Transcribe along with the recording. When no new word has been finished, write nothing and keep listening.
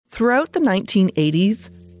Throughout the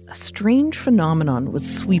 1980s, a strange phenomenon was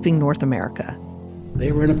sweeping North America.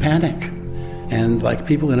 They were in a panic. And like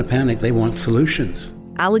people in a panic, they want solutions.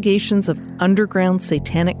 Allegations of underground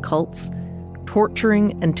satanic cults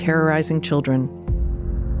torturing and terrorizing children.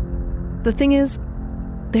 The thing is,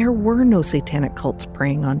 there were no satanic cults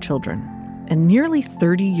preying on children. And nearly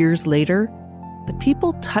 30 years later, the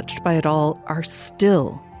people touched by it all are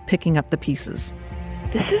still picking up the pieces.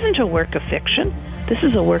 This isn't a work of fiction. This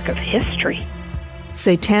is a work of history.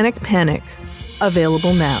 Satanic Panic,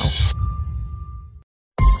 available now.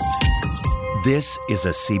 This is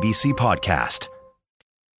a CBC podcast.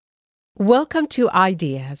 Welcome to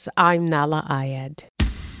Ideas. I'm Nala Ayed.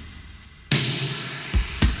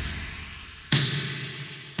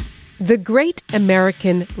 The Great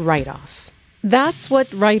American Write-Off. That's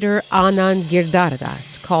what writer Anand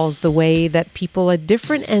Giridharadas calls the way that people at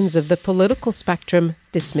different ends of the political spectrum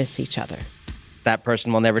dismiss each other. That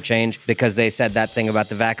person will never change because they said that thing about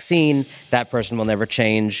the vaccine. That person will never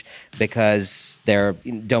change because they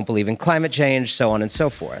don't believe in climate change, so on and so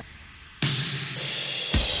forth.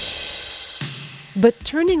 But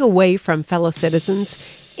turning away from fellow citizens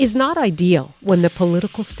is not ideal when the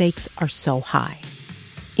political stakes are so high.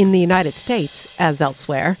 In the United States, as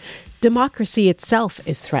elsewhere, democracy itself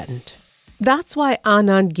is threatened. That's why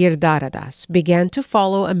Anand Giridharadas began to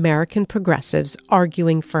follow American progressives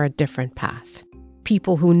arguing for a different path.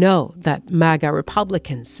 People who know that MAGA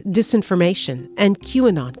Republicans, disinformation, and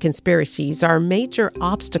QAnon conspiracies are major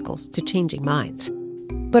obstacles to changing minds,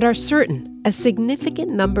 but are certain a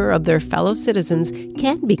significant number of their fellow citizens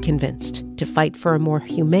can be convinced to fight for a more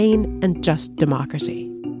humane and just democracy.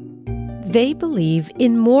 They believe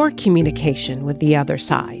in more communication with the other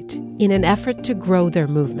side in an effort to grow their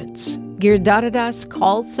movements. Giridharadas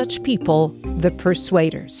calls such people the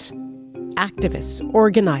Persuaders. Activists,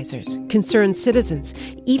 organizers, concerned citizens,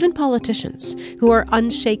 even politicians who are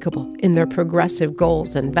unshakable in their progressive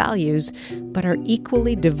goals and values, but are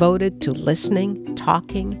equally devoted to listening,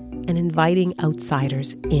 talking, and inviting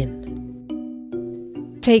outsiders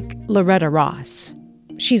in. Take Loretta Ross.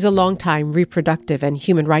 She's a longtime reproductive and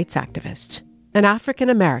human rights activist, an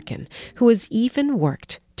African-American who has even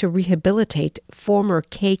worked to rehabilitate former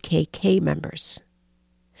KKK members.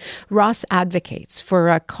 Ross advocates for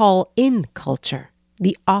a call-in culture,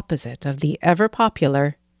 the opposite of the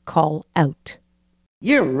ever-popular call-out.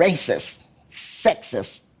 You're racist,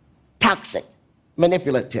 sexist, toxic,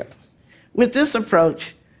 manipulative. With this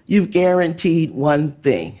approach, you've guaranteed one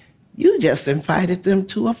thing. You just invited them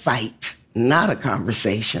to a fight, not a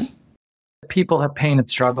conversation. People have pain and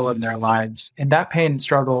struggle in their lives, and that pain and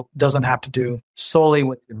struggle doesn't have to do solely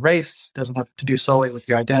with your race, doesn't have to do solely with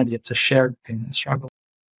your identity. It's a shared pain and struggle.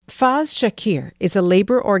 Faz Shakir is a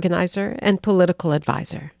labor organizer and political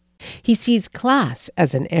advisor. He sees class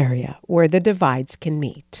as an area where the divides can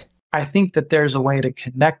meet. I think that there's a way to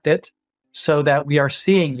connect it so that we are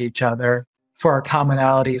seeing each other for our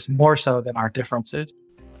commonalities more so than our differences.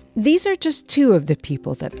 These are just two of the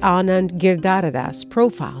people that Anand Giridharadas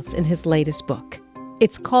profiles in his latest book.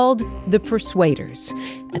 It's called The Persuaders,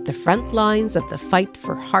 at the front lines of the fight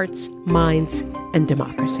for hearts, minds, and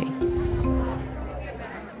democracy.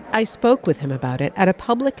 I spoke with him about it at a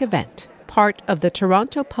public event, part of the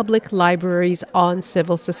Toronto Public Library's On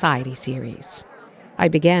Civil Society series. I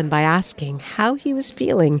began by asking how he was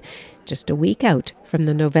feeling just a week out from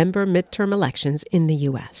the November midterm elections in the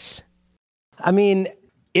U.S. I mean,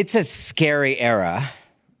 it's a scary era,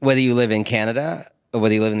 whether you live in Canada or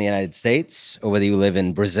whether you live in the United States or whether you live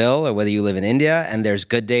in Brazil or whether you live in India, and there's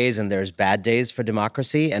good days and there's bad days for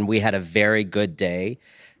democracy, and we had a very good day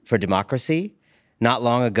for democracy not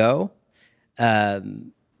long ago.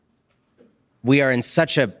 We are in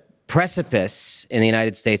such a precipice in the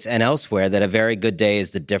United States and elsewhere that a very good day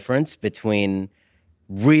is the difference between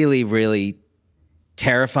really, really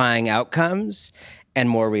terrifying outcomes and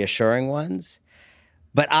more reassuring ones.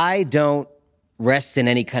 But I don't rest in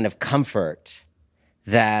any kind of comfort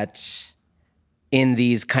that in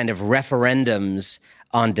these kind of referendums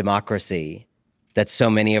on democracy that so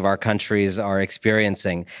many of our countries are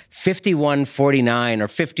experiencing, 51-49 or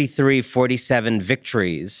 53-47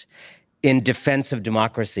 victories in defense of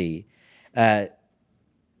democracy, they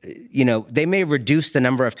may reduce the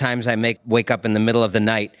number of times I wake up in the middle of the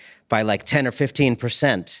night by like 10 or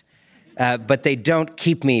 15%, but they don't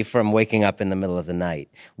keep me from waking up in the middle of the night.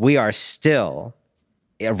 We are still,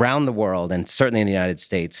 around the world, and certainly in the United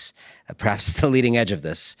States, perhaps the leading edge of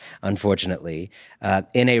this, unfortunately,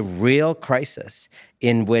 in a real crisis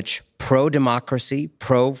in which pro-democracy,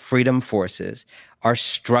 pro-freedom forces are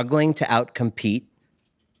struggling to outcompete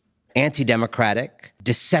anti-democratic,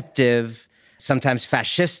 deceptive, sometimes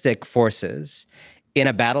fascistic forces in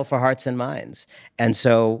a battle for hearts and minds. And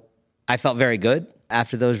so I felt very good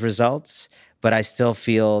after those results, but I still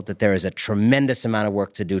feel that there is a tremendous amount of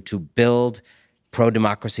work to do to build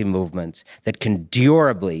pro-democracy movements that can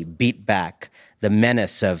durably beat back the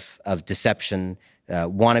menace of deception,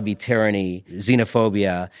 wannabe tyranny,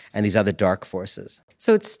 xenophobia, and these other dark forces.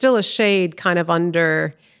 So it's still a shade kind of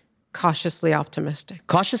under cautiously optimistic.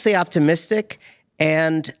 Cautiously optimistic,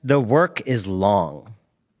 and the work is long.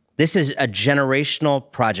 This is a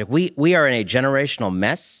generational project. We are in a generational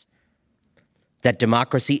mess that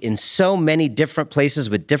democracy in so many different places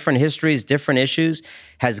with different histories, different issues,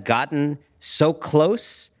 has gotten so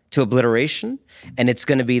close to obliteration, and it's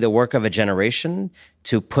going to be the work of a generation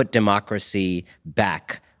to put democracy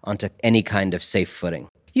back onto any kind of safe footing.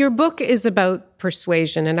 Your book is about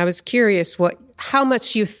persuasion, and I was curious how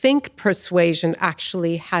much you think persuasion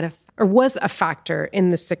actually had or was a factor in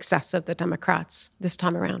the success of the Democrats this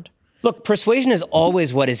time around. Look, persuasion is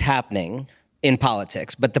always what is happening in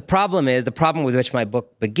politics, but the problem with which my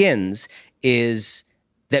book begins is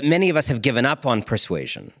that many of us have given up on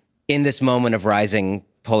persuasion in this moment of rising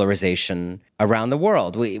polarization around the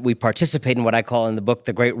world. We participate in what I call in the book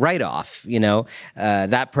the great write-off.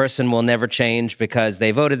 That person will never change because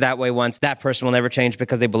they voted that way once. That person will never change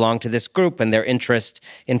because they belong to this group, and their interest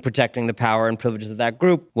in protecting the power and privileges of that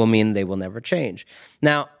group will mean they will never change.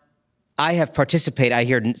 Now, I have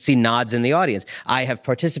participated, see nods in the audience. I have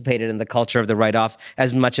participated in the culture of the write-off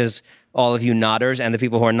as much as all of you nodders and the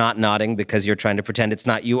people who are not nodding because you're trying to pretend it's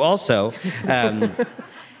not you also.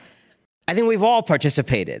 I think we've all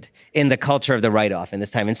participated in the culture of the write-off in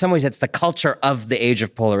this time. In some ways, it's the culture of the age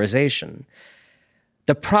of polarization.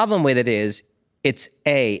 The problem with it is it's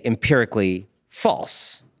empirically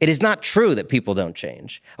false. It is not true that people don't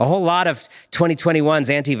change. A whole lot of 2021's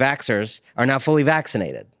anti-vaxxers are now fully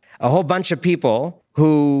vaccinated. A whole bunch of people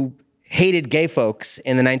who hated gay folks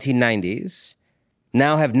in the 1990s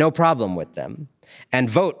now have no problem with them and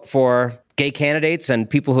vote for gay candidates and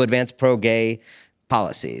people who advance pro-gay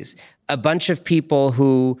policies. A bunch of people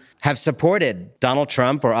who have supported Donald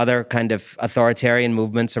Trump or other kind of authoritarian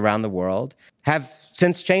movements around the world have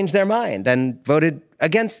since changed their mind and voted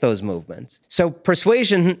against those movements. So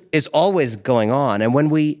persuasion is always going on. And when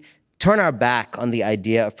we turn our back on the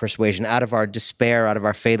idea of persuasion out of our despair, out of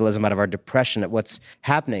our fatalism, out of our depression at what's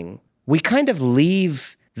happening, we kind of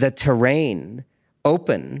leave the terrain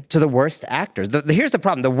open to the worst actors. Here's the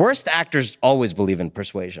problem. The worst actors always believe in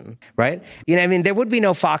persuasion, right? There would be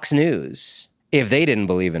no Fox News if they didn't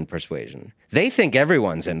believe in persuasion. They think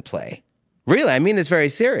everyone's in play. Really, I mean this very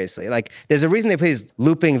seriously. There's a reason they play these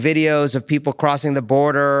looping videos of people crossing the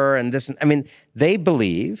border and this. They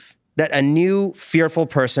believe that a new fearful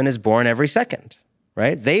person is born every second,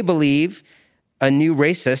 right? They believe a new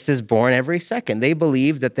racist is born every second. They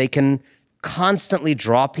believe that they can constantly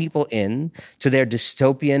draw people in to their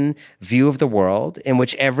dystopian view of the world in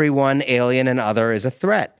which everyone, alien and other, is a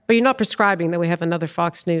threat. But you're not prescribing that we have another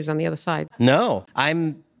Fox News on the other side. No,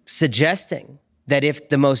 I'm suggesting that if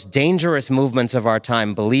the most dangerous movements of our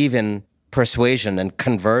time believe in persuasion and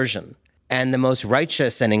conversion, and the most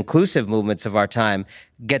righteous and inclusive movements of our time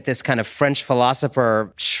get this kind of French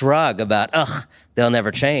philosopher shrug about, they'll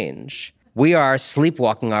never change, we are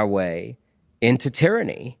sleepwalking our way into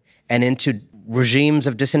tyranny and into regimes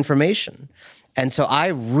of disinformation. And so I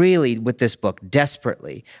really, with this book,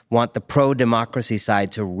 desperately want the pro-democracy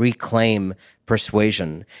side to reclaim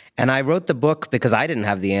persuasion. And I wrote the book because I didn't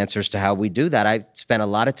have the answers to how we do that. I spent a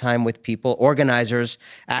lot of time with people, organizers,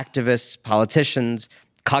 activists, politicians,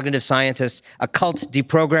 cognitive scientists, a cult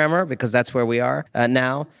deprogrammer, because that's where we are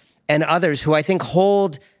now, and others who I think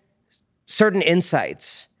hold certain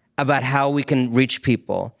insights about how we can reach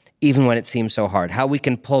people even when it seems so hard, how we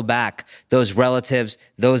can pull back those relatives,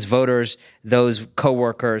 those voters, those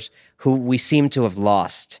coworkers who we seem to have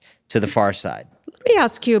lost to the far side. Let me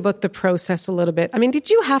ask you about the process a little bit.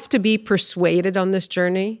 Did you have to be persuaded on this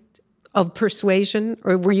journey of persuasion,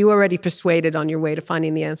 or were you already persuaded on your way to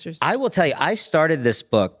finding the answers? I will tell you, I started this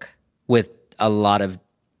book with a lot of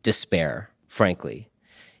despair, frankly.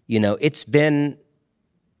 It's been,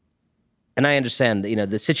 and I understand,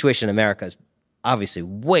 the situation in America is obviously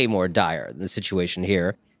way more dire than the situation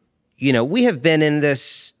here. We have been in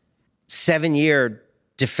this 7-year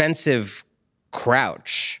defensive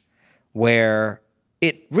crouch where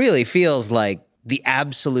it really feels like the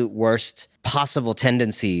absolute worst possible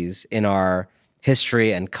tendencies in our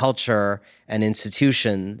history and culture and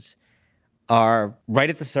institutions are right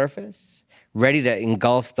at the surface, ready to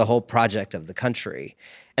engulf the whole project of the country.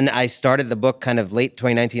 And I started the book kind of late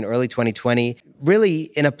 2019, early 2020, really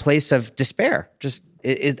in a place of despair, just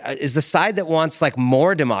is the side that wants like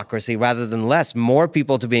more democracy rather than less, more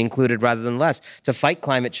people to be included rather than less, to fight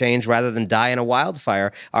climate change rather than die in a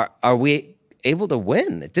wildfire. Are we able to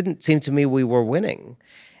win? It didn't seem to me we were winning.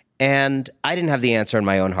 And I didn't have the answer in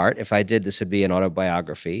my own heart. If I did, this would be an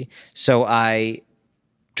autobiography. So I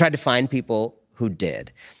tried to find people who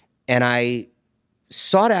did. And I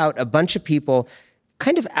sought out a bunch of people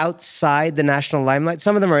kind of outside the national limelight.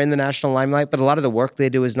 Some of them are in the national limelight, but a lot of the work they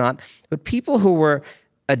do is not. But people who were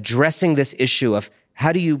addressing this issue of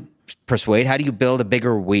how do you persuade, how do you build a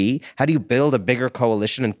bigger we, how do you build a bigger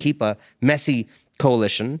coalition and keep a messy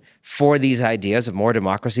coalition for these ideas of more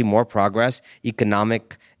democracy, more progress,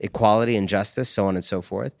 economic equality and justice, so on and so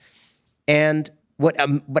forth. And what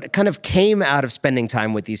kind of came out of spending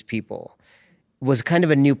time with these people was kind of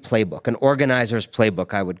a new playbook, an organizer's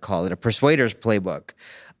playbook, I would call it, a persuader's playbook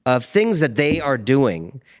of things that they are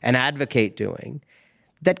doing and advocate doing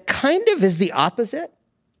that kind of is the opposite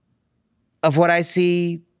of what I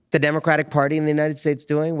see the Democratic Party in the United States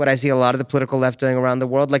doing, what I see a lot of the political left doing around the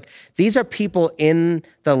world. Like, these are people in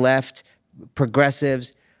the left,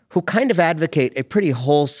 progressives, who kind of advocate a pretty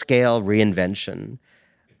whole-scale reinvention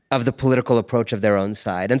of the political approach of their own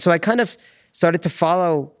side. And so I kind of started to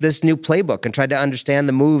follow this new playbook and tried to understand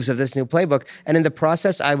the moves of this new playbook. And in the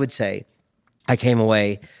process, I would say I came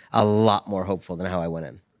away a lot more hopeful than how I went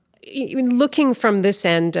in. Looking from this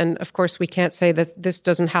end, and of course we can't say that this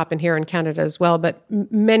doesn't happen here in Canada as well, but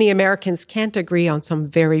many Americans can't agree on some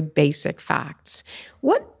very basic facts.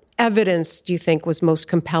 What evidence do you think was most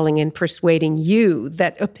compelling in persuading you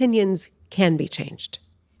that opinions can be changed?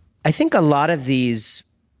 I think a lot of these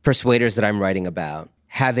persuaders that I'm writing about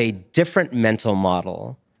have a different mental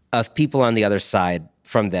model of people on the other side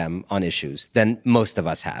from them on issues than most of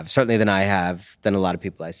us have, certainly than I have, than a lot of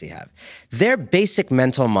people I see have. Their basic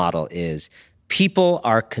mental model is people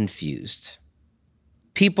are confused.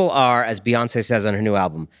 People are, as Beyonce says on her new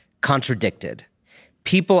album, contradicted.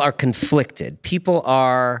 People are conflicted. People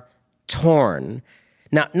are torn.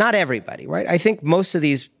 Now, not everybody, right? I think most of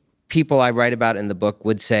these people I write about in the book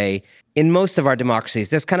would say, in most of our democracies,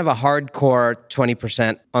 there's kind of a hardcore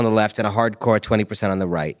 20% on the left and a hardcore 20% on the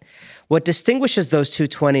right. What distinguishes those two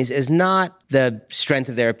 20s is not the strength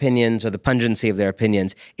of their opinions or the pungency of their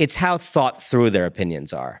opinions. It's how thought through their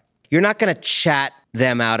opinions are. You're not going to chat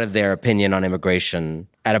them out of their opinion on immigration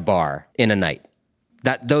at a bar in a night.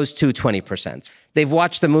 Those two 20%. They've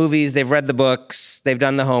watched the movies, they've read the books, they've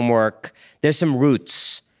done the homework. There's some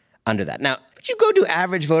roots under that. Now, if you go do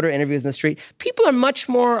average voter interviews in the street, people are much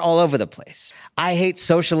more all over the place. I hate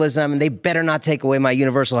socialism, and they better not take away my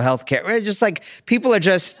universal health care. Just like, people are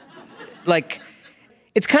just like,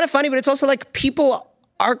 it's kind of funny, but it's also like people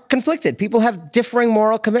are conflicted. People have differing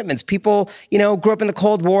moral commitments. People, grew up in the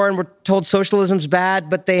Cold War and were told socialism's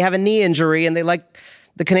bad, but they have a knee injury and they like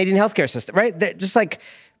the Canadian healthcare system, right? They're just like,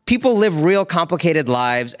 people live real complicated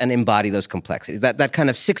lives and embody those complexities. That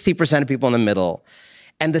kind of 60% of people in the middle.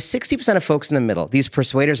 And the 60% of folks in the middle, these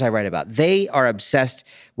persuaders I write about, they are obsessed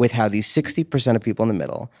with how these 60% of people in the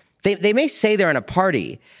middle, they may say they're in a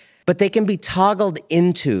party, but they can be toggled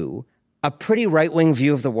into a pretty right-wing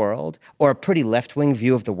view of the world or a pretty left-wing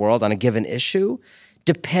view of the world on a given issue,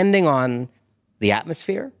 depending on the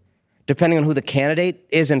atmosphere, depending on who the candidate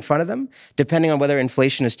is in front of them, depending on whether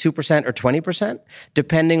inflation is 2% or 20%,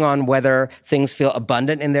 depending on whether things feel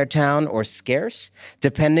abundant in their town or scarce,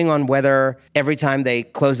 depending on whether every time they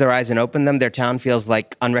close their eyes and open them, their town feels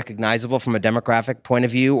like unrecognizable from a demographic point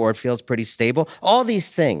of view or it feels pretty stable. All these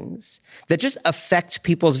things that just affect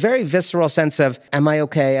people's very visceral sense of, am I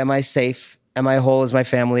okay? Am I safe? Am I whole? Is my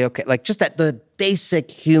family okay? Like, just the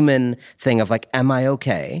basic human thing of like, am I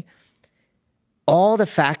okay? All the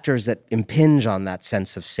factors that impinge on that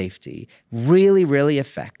sense of safety really, really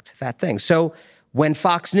affect that thing. So when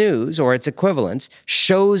Fox News or its equivalents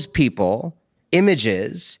shows people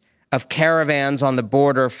images of caravans on the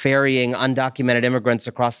border ferrying undocumented immigrants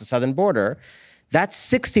across the southern border, that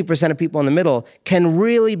 60% of people in the middle can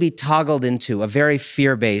really be toggled into a very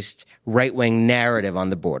fear-based right-wing narrative on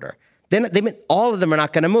the border. All of them are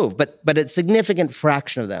not going to move, but a significant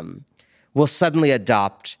fraction of them will suddenly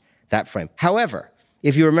adopt that frame. However,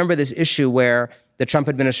 if you remember this issue where the Trump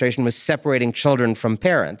administration was separating children from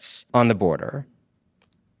parents on the border,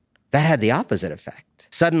 that had the opposite effect.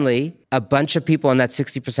 Suddenly, a bunch of people in that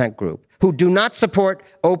 60% group who do not support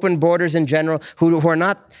open borders in general, who are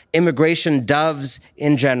not immigration doves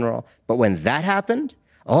in general, but when that happened,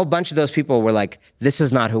 a whole bunch of those people were like, this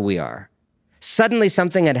is not who we are. Suddenly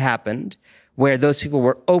something had happened where those people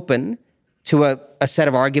were open to a set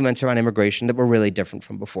of arguments around immigration that were really different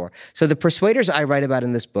from before. So the persuaders I write about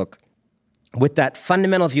in this book with that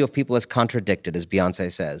fundamental view of people as contradicted, as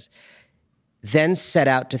Beyonce says, then set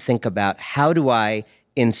out to think about how do I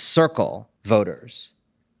encircle voters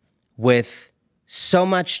with so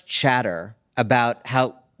much chatter about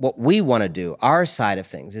how what we want to do, our side of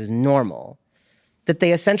things, is normal, that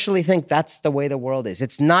they essentially think that's the way the world is.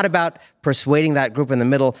 It's not about persuading that group in the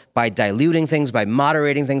middle by diluting things, by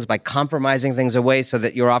moderating things, by compromising things away so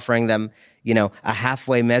that you're offering them, a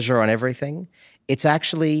halfway measure on everything. It's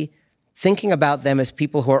actually thinking about them as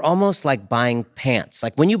people who are almost like buying pants.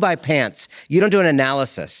 Like when you buy pants, you don't do an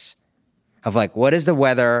analysis of like, what is the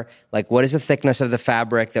weather? Like, what is the thickness of the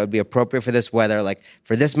fabric that would be appropriate for this weather? Like,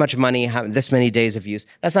 for this much money, this many days of use.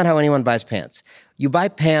 That's not how anyone buys pants. You buy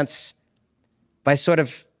pants by sort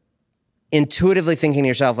of intuitively thinking to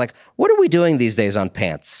yourself, like, what are we doing these days on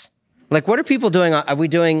pants? Like, what are people doing? Are we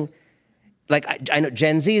doing, like, I know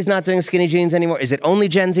Gen Z is not doing skinny jeans anymore. Is it only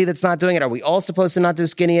Gen Z that's not doing it? Are we all supposed to not do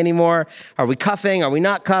skinny anymore? Are we cuffing? Are we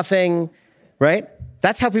not cuffing? Right?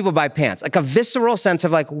 That's how people buy pants. Like a visceral sense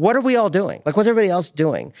of like, what are we all doing? Like, what's everybody else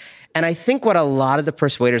doing? And I think what a lot of the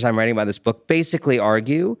persuaders I'm writing about this book basically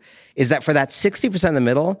argue is that for that 60% in the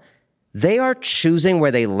middle, they are choosing where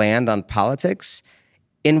they land on politics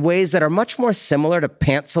in ways that are much more similar to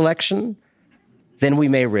pant selection than we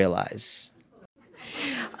may realize.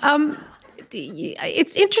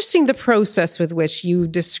 It's interesting the process with which you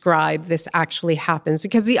describe this actually happens,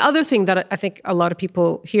 because the other thing that I think a lot of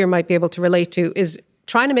people here might be able to relate to is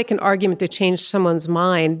trying to make an argument to change someone's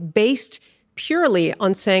mind based purely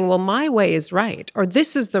on saying, well, my way is right, or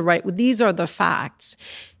this is the right, these are the facts.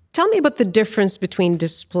 Tell me about the difference between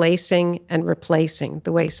displacing and replacing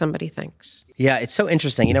the way somebody thinks. Yeah, it's so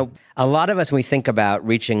interesting. A lot of us, when we think about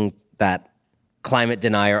reaching that climate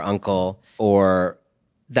denier uncle or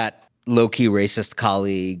that low-key racist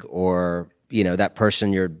colleague or, that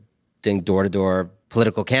person you're doing door-to-door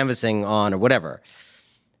political canvassing on or whatever,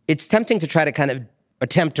 it's tempting to try to kind of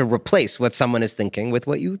attempt to replace what someone is thinking with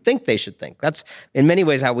what you think they should think. That's in many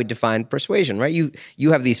ways how we define persuasion, right?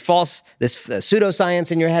 You have this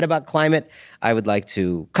pseudoscience in your head about climate. I would like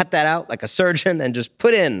to cut that out like a surgeon and just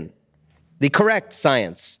put in the correct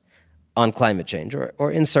science on climate change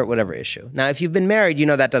or insert whatever issue. Now, if you've been married,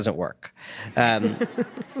 that doesn't work.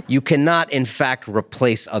 You cannot, in fact,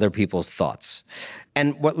 replace other people's thoughts.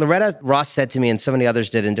 And what Loretta Ross said to me and so many others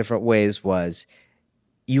did in different ways was,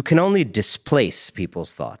 you can only displace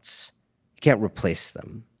people's thoughts. You can't replace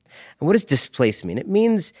them. And what does displace mean? It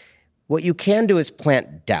means what you can do is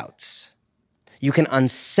plant doubts. You can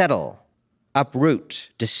unsettle,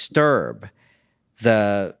 uproot, disturb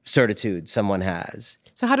the certitude someone has.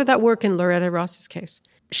 So how did that work in Loretta Ross's case?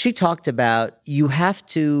 She talked about you have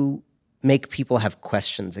to make people have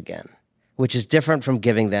questions again, which is different from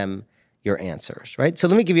giving them your answers, right? So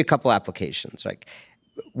let me give you a couple applications. Like,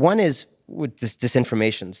 one is with this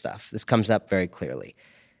disinformation stuff. This comes up very clearly.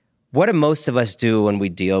 What do most of us do when we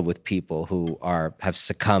deal with people who have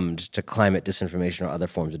succumbed to climate disinformation or other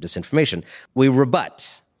forms of disinformation? We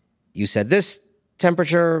rebut. You said this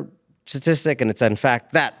temperature statistic, and it's in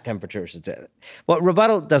fact that temperature statistic. Well,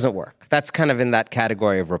 rebuttal doesn't work. That's kind of in that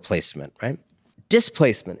category of replacement, right?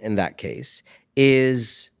 Displacement in that case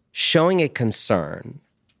is showing a concern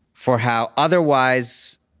for how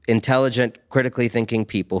otherwise intelligent, critically thinking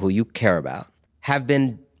people who you care about have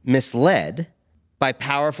been misled by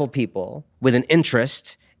powerful people with an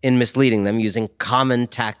interest in misleading them using common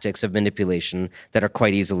tactics of manipulation that are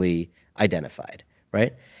quite easily identified,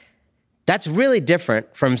 right? That's really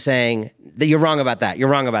different from saying that you're wrong about that, you're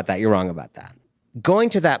wrong about that, you're wrong about that. Going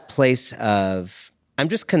to that place of, I'm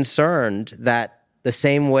just concerned that the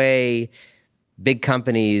same way big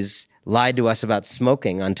companies lied to us about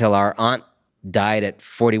smoking until our aunt died at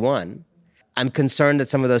 41, I'm concerned that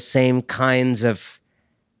some of those same kinds of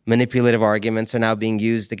manipulative arguments are now being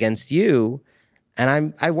used against you,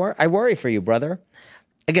 and I worry for you, brother.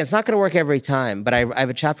 Again, it's not going to work every time, but I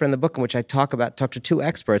have a chapter in the book in which I talk to two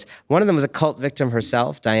experts. One of them was a cult victim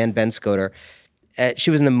herself, Diane Benscoter.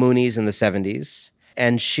 She was in the Moonies in the 70s,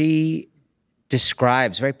 and she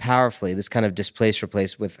describes very powerfully this kind of displace,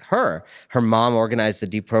 replace with her. Her mom organized the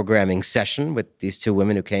deprogramming session with these two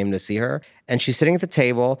women who came to see her, and she's sitting at the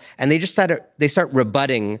table, and they start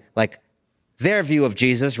rebutting like their view of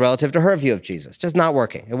Jesus relative to her view of Jesus. Just not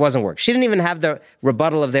working. It wasn't working. She didn't even have the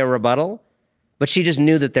rebuttal of their rebuttal, but she just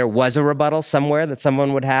knew that there was a rebuttal somewhere that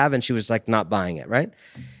someone would have, and she was like not buying it, right?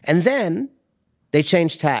 And then they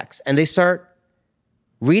change tacks, and they start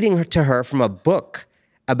reading to her from a book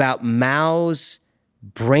about Mao's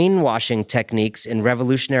brainwashing techniques in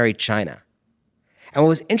revolutionary China. And what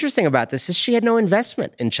was interesting about this is she had no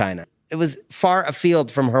investment in China. It was far afield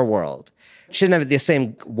from her world. She didn't have the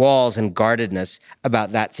same walls and guardedness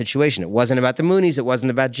about that situation. It wasn't about the Moonies. It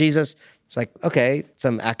wasn't about Jesus. It's like, okay,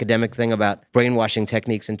 some academic thing about brainwashing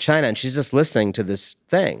techniques in China. And she's just listening to this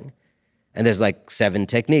thing. And there's like 7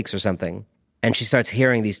 techniques or something. And she starts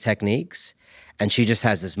hearing these techniques. And she just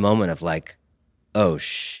has this moment of like, oh,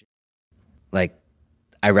 like,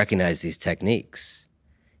 I recognize these techniques.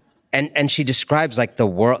 And she describes like the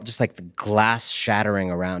world, just like the glass shattering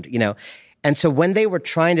around, you know. And so when they were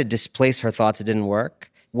trying to displace her thoughts, it didn't work.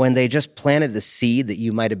 When they just planted the seed that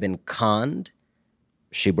you might have been conned,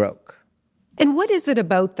 she broke. And what is it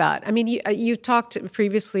about that? I mean, you talked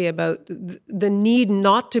previously about the need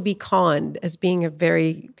not to be conned as being a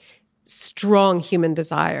very strong human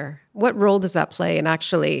desire. What role does that play in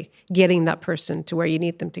actually getting that person to where you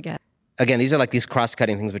need them to get? Again, these are like these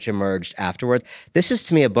cross-cutting things which emerged afterward. This is,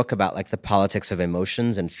 to me, a book about like the politics of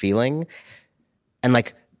emotions and feeling. And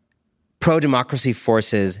like pro-democracy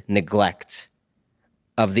forces neglect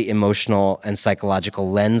of the emotional and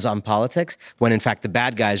psychological lens on politics, when in fact the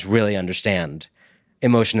bad guys really understand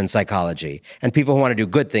emotion and psychology. And people who want to do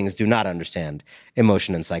good things do not understand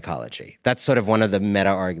emotion and psychology. That's sort of one of the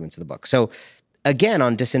meta-arguments of the book. So again,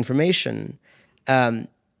 on disinformation,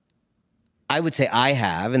 I would say I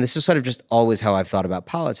have, and this is sort of just always how I've thought about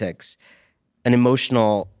politics, an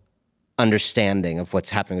emotional understanding of what's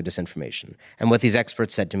happening with disinformation. And what these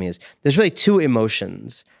experts said to me is, there's really 2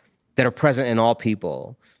 emotions that are present in all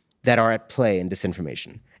people that are at play in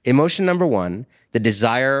disinformation. Emotion number 1, the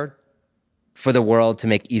desire for the world to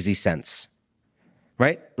make easy sense,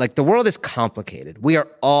 right? Like the world is complicated. We are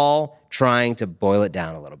all trying to boil it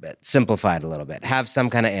down a little bit, simplify it a little bit, have some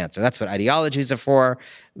kind of answer. That's what ideologies are for,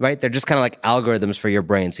 right? They're just kind of like algorithms for your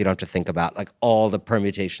brain, so you don't have to think about like all the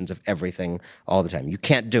permutations of everything all the time. You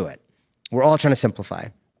can't do it. We're all trying to simplify.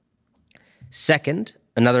 Second,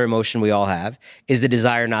 another emotion we all have is the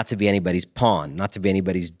desire not to be anybody's pawn, not to be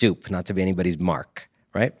anybody's dupe, not to be anybody's mark,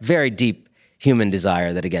 right? Very deep human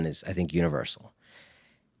desire that, again, is, I think, universal.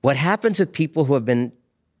 What happens with people who have been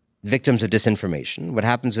victims of disinformation, what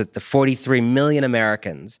happens with the 43 million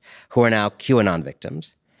Americans who are now QAnon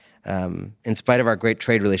victims, in spite of our great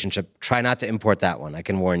trade relationship, try not to import that one, I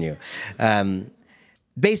can warn you.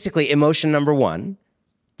 Basically, emotion number 1,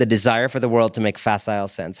 the desire for the world to make facile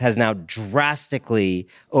sense, has now drastically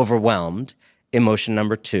overwhelmed emotion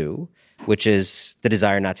number 2, which is the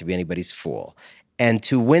desire not to be anybody's fool. And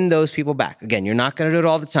to win those people back, again, you're not going to do it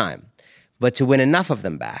all the time, but to win enough of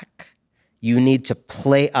them back, you need to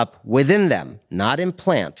play up within them, not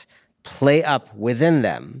implant, play up within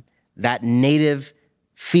them that native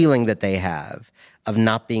feeling that they have of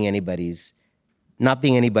not being anybody's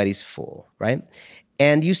fool, right?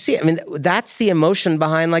 And you see, I mean, that's the emotion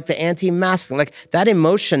behind like the anti-masking. Like that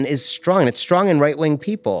emotion is strong. It's strong in right-wing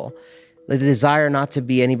people, the desire not to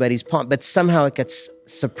be anybody's pawn, but somehow it gets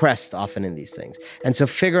suppressed often in these things. And so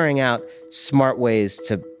figuring out smart ways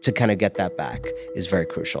to kind of get that back is very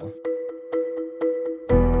crucial.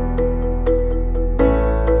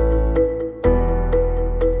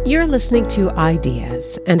 You're listening to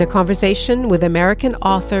Ideas and a conversation with American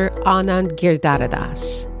author Anand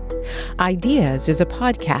Giridharadas. Ideas is a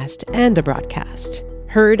podcast and a broadcast,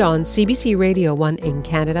 heard on CBC Radio 1 in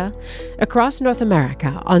Canada, across North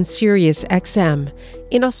America on Sirius XM,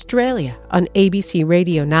 in Australia on ABC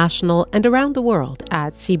Radio National, and around the world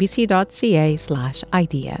at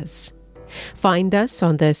cbc.ca/ideas. Find us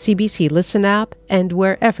on the CBC Listen app and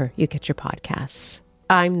wherever you get your podcasts.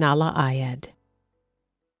 I'm Nala Ayed.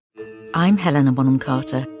 I'm Helena Bonham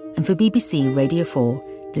Carter, and for BBC Radio 4,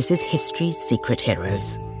 this is History's Secret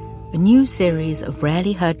Heroes, a new series of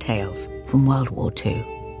rarely heard tales from World War II.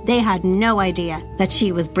 They had no idea that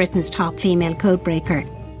she was Britain's top female codebreaker.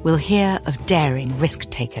 We'll hear of daring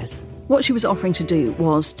risk-takers. What she was offering to do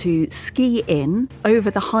was to ski in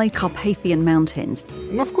over the high Carpathian mountains.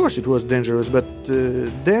 Of course it was dangerous, but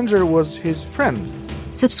danger was his friend.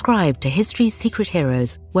 Subscribe to History's Secret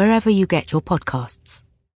Heroes wherever you get your podcasts.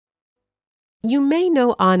 You may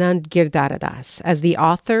know Anand Giridharadas as the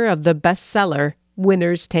author of the bestseller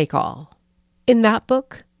Winners Take All. In that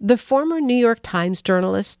book, the former New York Times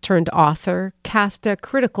journalist turned author cast a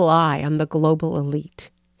critical eye on the global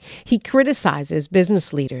elite. He criticizes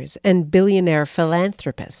business leaders and billionaire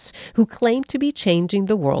philanthropists who claim to be changing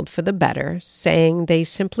the world for the better, saying they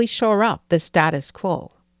simply shore up the status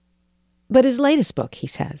quo. But his latest book, he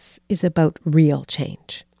says, is about real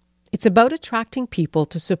change. It's about attracting people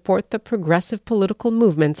to support the progressive political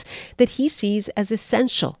movements that he sees as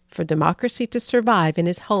essential for democracy to survive in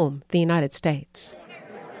his home, the United States.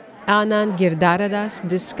 Anand Giridharadas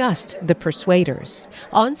discussed The Persuaders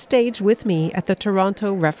on stage with me at the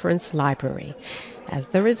Toronto Reference Library as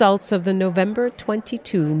the results of the November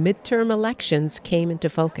 22 midterm elections came into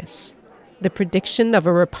focus. The prediction of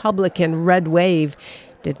a Republican red wave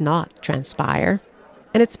did not transpire,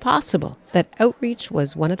 and it's possible that outreach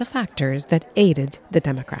was one of the factors that aided the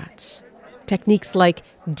Democrats. Techniques like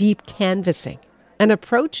deep canvassing, an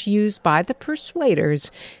approach used by the Persuaders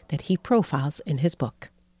that he profiles in his book.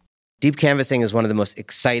 Deep canvassing is one of the most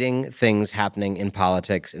exciting things happening in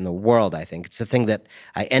politics in the world, I think. It's the thing that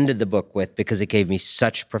I ended the book with because it gave me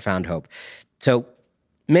such profound hope. So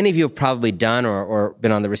many of you have probably done or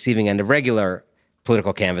been on the receiving end of regular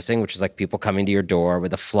political canvassing, which is like people coming to your door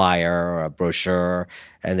with a flyer or a brochure,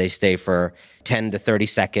 and they stay for 10 to 30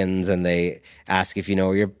 seconds, and they ask if you know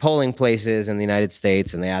where your polling place is in the United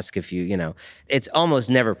States, and they ask if you know. It's almost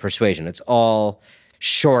never persuasion. It's all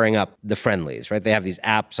shoring up the friendlies, right? They have these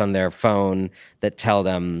apps on their phone that tell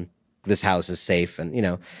them this house is safe, and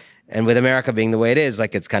and with America being the way it is,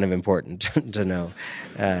 like, it's kind of important to know.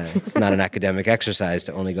 It's not an academic exercise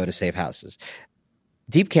to only go to safe houses.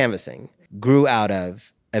 Deep canvassing grew out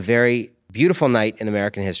of a very beautiful night in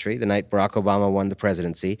American history, the night Barack Obama won the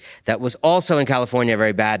presidency, that was also in California a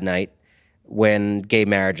very bad night when gay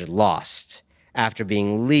marriage lost. After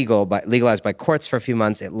being legalized by courts for a few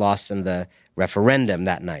months, it lost in the referendum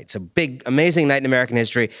that night. So big, amazing night in American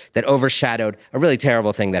history that overshadowed a really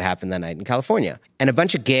terrible thing that happened that night in California. And a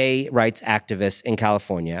bunch of gay rights activists in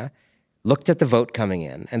California looked at the vote coming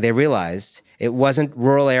in, and they realized it wasn't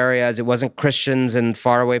rural areas, it wasn't Christians in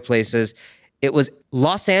faraway places. It was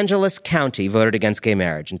Los Angeles County voted against gay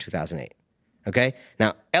marriage in 2008. Okay?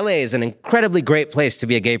 Now, LA is an incredibly great place to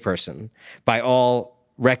be a gay person by all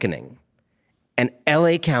reckoning. And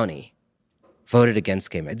LA County voted against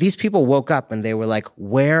gay marriage. These people woke up and they were like,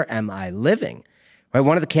 where am I living? Right?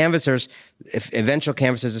 One of the canvassers, eventual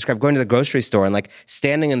canvassers, described going to the grocery store and like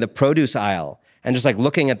standing in the produce aisle and just like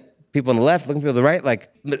looking at people on the left, looking at people on the right. Like,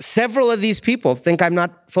 several of these people think I'm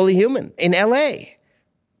not fully human in LA,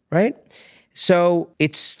 right? So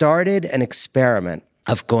it started an experiment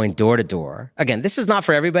of going door to door. Again, this is not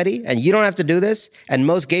for everybody, and you don't have to do this, and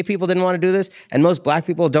most gay people didn't want to do this, and most black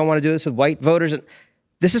people don't want to do this with white voters.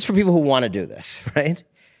 This is for people who want to do this, right?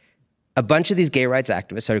 A bunch of these gay rights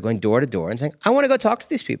activists started going door to door and saying, I want to go talk to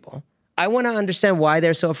these people. I want to understand why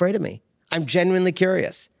they're so afraid of me. I'm genuinely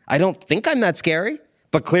curious. I don't think I'm that scary,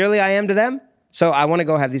 but clearly I am to them. So I want to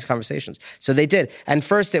go have these conversations. So they did. And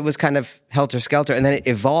first it was kind of helter-skelter, and then it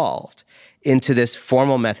evolved into this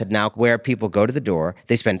formal method now where people go to the door.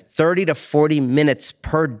 They spend 30 to 40 minutes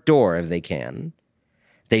per door if they can.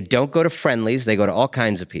 They don't go to friendlies. They go to all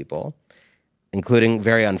kinds of people, including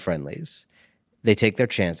very unfriendlies. They take their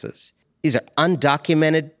chances. These are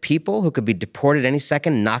undocumented people who could be deported any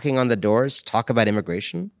second, knocking on the doors, talk about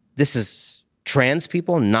immigration. This is trans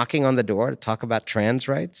people knocking on the door to talk about trans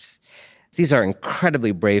rights. These are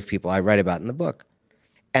incredibly brave people I write about in the book.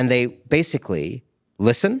 And they basically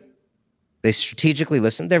listen. They strategically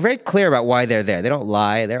listen. They're very clear about why they're there. They don't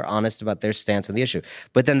lie. They're honest about their stance on the issue.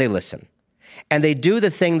 But then they listen. And they do the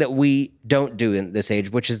thing that we don't do in this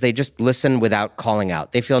age, which is they just listen without calling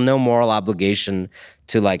out. They feel no moral obligation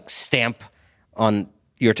to like stamp on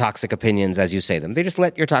your toxic opinions as you say them. They just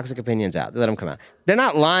let your toxic opinions out. They let them come out. They're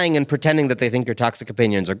not lying and pretending that they think your toxic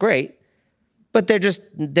opinions are great, but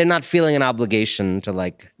they're not feeling an obligation to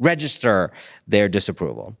like register their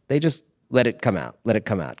disapproval. They just let it come out. Let it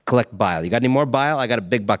come out. Collect bile. You got any more bile? I got a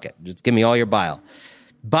big bucket. Just give me all your bile.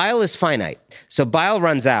 Bile is finite. So bile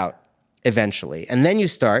runs out eventually. And then you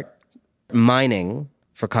start mining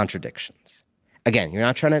for contradictions. Again, you're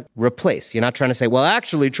not trying to replace. You're not trying to say, well,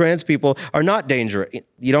 actually, trans people are not dangerous.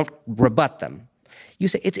 You don't rebut them. You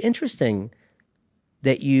say, it's interesting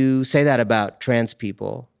that you say that about trans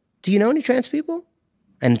people. Do you know any trans people?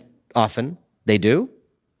 And often they do.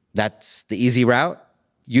 That's the easy route.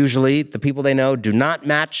 Usually the people they know do not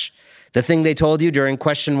match the thing they told you during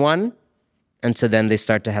question one. And so then they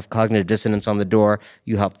start to have cognitive dissonance on the door.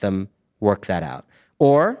 You help them work that out.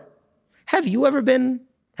 Or have things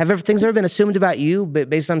ever been assumed about you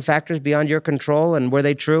based on factors beyond your control? And were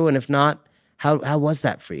they true? And if not, how was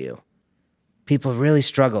that for you? People really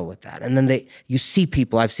struggle with that. And then you see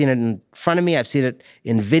people, I've seen it in front of me, I've seen it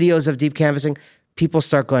in videos of deep canvassing. People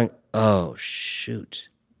start going, oh, shoot.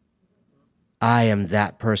 I am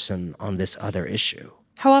that person on this other issue.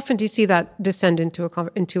 How often do you see that descend into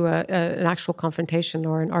an actual confrontation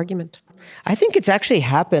or an argument? I think it's actually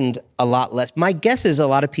happened a lot less. My guess is a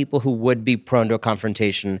lot of people who would be prone to a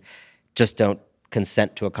confrontation just don't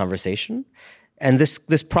consent to a conversation. And this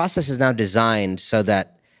process is now designed so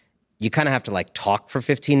that you kind of have to like talk for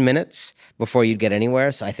 15 minutes before you'd get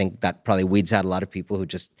anywhere. So I think that probably weeds out a lot of people who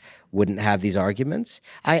just wouldn't have these arguments.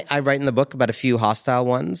 I write in the book about a few hostile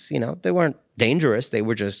ones. You know, they weren't dangerous. They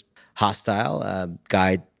were just hostile. A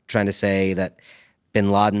guy trying to say that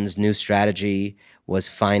bin Laden's new strategy was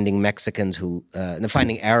finding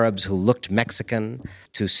finding Arabs who looked Mexican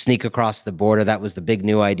to sneak across the border. That was the big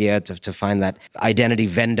new idea, to find that identity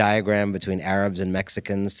Venn diagram between Arabs and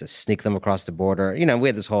Mexicans, to sneak them across the border. You know, we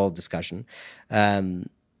had this whole discussion. That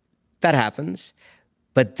happens.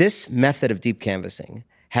 But this method of deep canvassing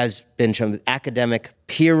has been shown with academic,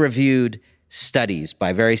 peer-reviewed studies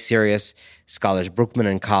by very serious scholars. Brookman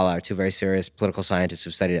and Kalla are two very serious political scientists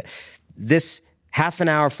who've studied it. This half an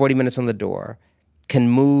hour, 40 minutes on the door can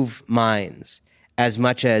move minds as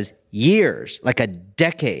much as years, like a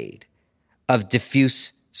decade of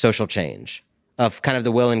diffuse social change, of kind of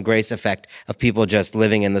the will and grace effect of people just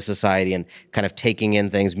living in the society and kind of taking in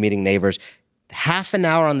things, meeting neighbors. Half an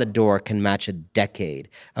hour on the door can match a decade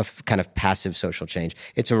of kind of passive social change.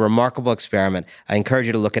 It's a remarkable experiment. I encourage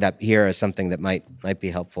you to look it up here as something that might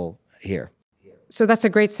be helpful here. So that's a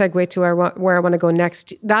great segue to where I want to go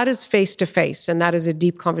next. That is face-to-face, and that is a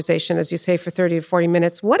deep conversation, as you say, for 30 to 40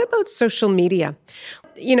 minutes. What about social media?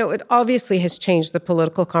 You know, it obviously has changed the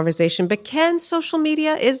political conversation, but can social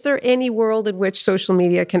media, is there any world in which social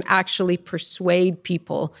media can actually persuade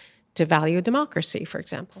people to value democracy, for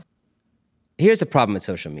example? Here's the problem with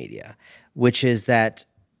social media, which is that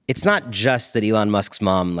it's not just that Elon Musk's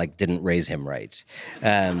mom didn't raise him right,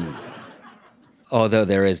 although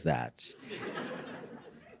there is that.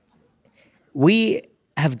 We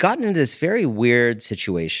have gotten into this very weird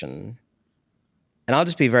situation, and I'll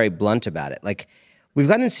just be very blunt about it. We've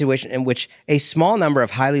gotten into a situation in which a small number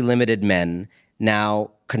of highly limited men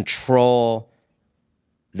now control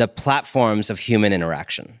the platforms of human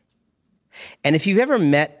interaction. And if you've ever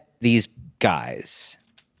met these guys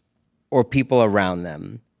or people around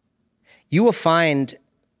them, you will find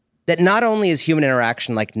that not only is human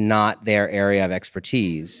interaction not their area of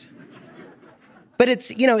expertise, but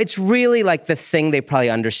it's really the thing they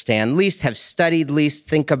probably understand least, have studied least,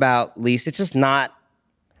 think about least. It's just not,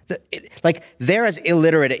 they're as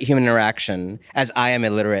illiterate at human interaction as I am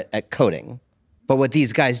illiterate at coding. But what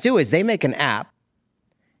these guys do is they make an app,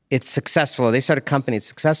 it's successful, they start a company, it's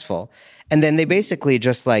successful, and then they basically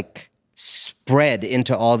just spread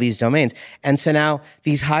into all these domains. And so now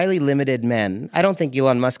these highly limited men, I don't think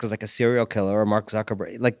Elon Musk is a serial killer or Mark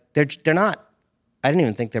Zuckerberg. They're not, I don't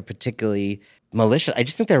even think they're particularly malicious. I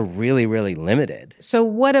just think they're really, really limited. So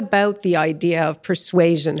what about the idea of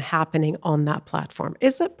persuasion happening on that platform?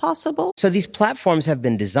 Is it possible? So these platforms have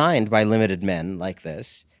been designed by limited men like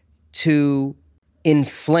this to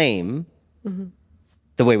inflame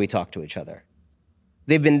the way we talk to each other.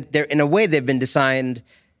 In a way, they've been designed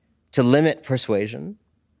to limit persuasion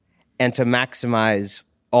and to maximize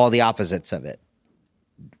all the opposites of it.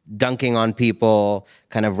 Dunking on people,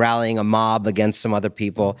 kind of rallying a mob against some other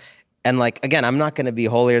people. And again, I'm not going to be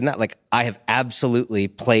holier than that. I have absolutely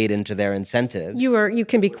played into their incentives. You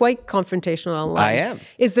can be quite confrontational online. I am.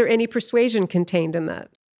 Is there any persuasion contained in that?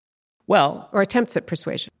 Well, or attempts at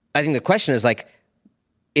persuasion? I think the question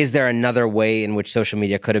is there another way in which social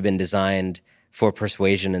media could have been designed for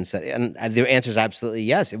persuasion instead? And the answer is absolutely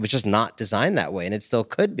yes. It was just not designed that way, and it still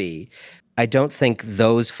could be. I don't think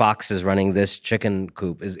those foxes running this chicken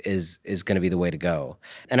coop is going to be the way to go.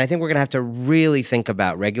 And I think we're going to have to really think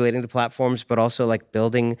about regulating the platforms, but also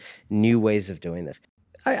building new ways of doing this.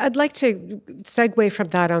 I'd like to segue from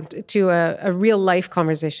that on to a real life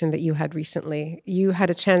conversation that you had recently. You had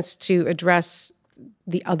a chance to address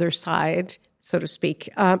the other side, so to speak,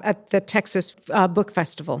 at the Texas Book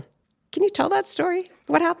Festival. Can you tell that story?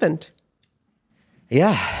 What happened?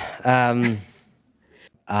 Yeah.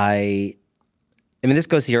 I mean, this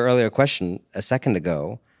goes to your earlier question a second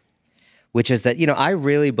ago, which is that, I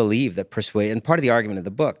really believe that persuasion, and part of the argument of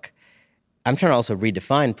the book, I'm trying to also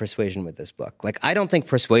redefine persuasion with this book. I don't think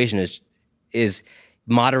persuasion is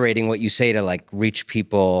moderating what you say to reach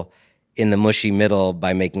people in the mushy middle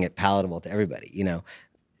by making it palatable to everybody.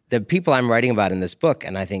 The people I'm writing about in this book,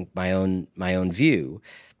 and I think my own view,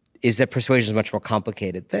 is that persuasion is a much more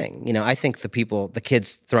complicated thing. I think the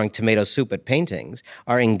kids throwing tomato soup at paintings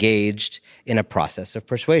are engaged in a process of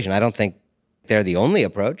persuasion. I don't think they're the only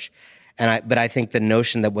approach. But I think the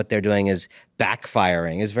notion that what they're doing is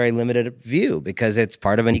backfiring is very limited view, because it's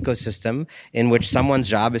part of an ecosystem in which someone's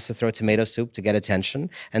job is to throw tomato soup to get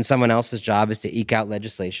attention, and someone else's job is to eke out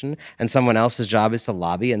legislation, and someone else's job is to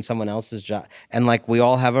lobby, and someone else's job, and we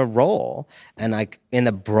all have a role. And in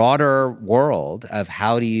the broader world of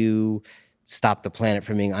how do you stop the planet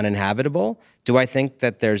from being uninhabitable, do I think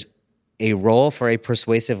that there's a role for a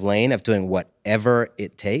persuasive lane of doing whatever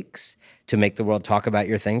it takes to make the world talk about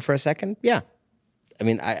your thing for a second? Yeah. I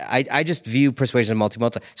mean, I just view persuasion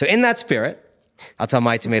multi-multi. So in that spirit, I'll tell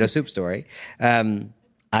my tomato soup story.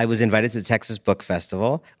 I was invited to the Texas Book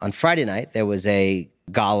Festival. On Friday night, there was a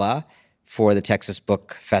gala for the Texas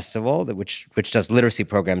Book Festival, which does literacy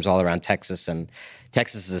programs all around Texas. And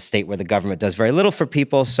Texas is a state where the government does very little for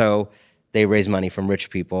people, so they raise money from rich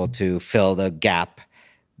people to fill the gap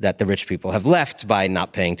that the rich people have left by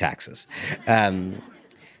not paying taxes.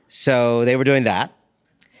 So they were doing that.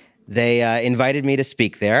 They invited me to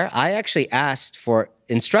speak there. I actually asked for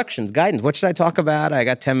instructions, guidance. What should I talk about? I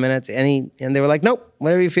got 10 minutes. And they were like, nope,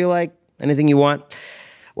 whatever you feel like, anything you want.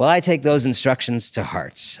 Well, I take those instructions to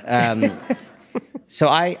heart. So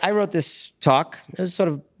I wrote this talk. It was sort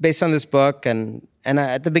of based on this book. And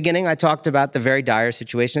at the beginning, I talked about the very dire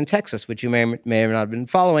situation in Texas, which you may or not have been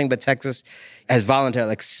following, but Texas has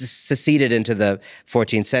voluntarily seceded into the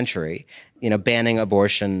 14th century, banning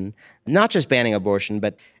abortion, not just banning abortion,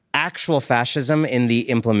 but actual fascism in the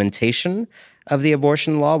implementation of the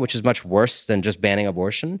abortion law, which is much worse than just banning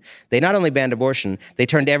abortion. They not only banned abortion, they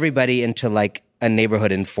turned everybody into like a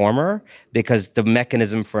neighborhood informer, because the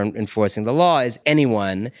mechanism for enforcing the law is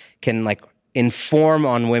anyone can like inform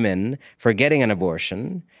on women for getting an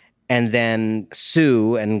abortion and then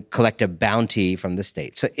sue and collect a bounty from the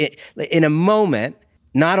state. So in a moment,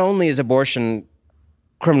 not only is abortion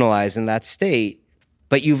criminalized in that state,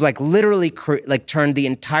 but you've like literally turned the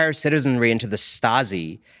entire citizenry into the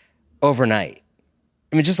Stasi overnight.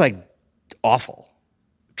 I mean, just like awful,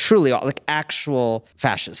 truly like actual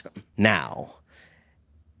fascism now.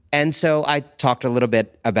 And so I talked a little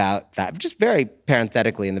bit about that, just very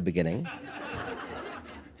parenthetically in the beginning.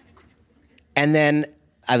 And then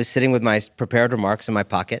I was sitting with my prepared remarks in my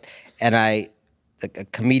pocket, and a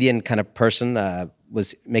comedian kind of person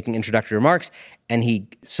was making introductory remarks, and he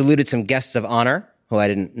saluted some guests of honor who I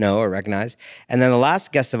didn't know or recognize. And then the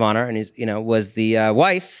last guest of honor, and he's, was the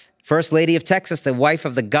wife, First Lady of Texas, the wife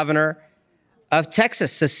of the governor of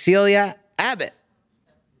Texas, Cecilia Abbott.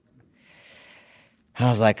 I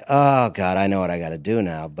was like, oh God, I know what I got to do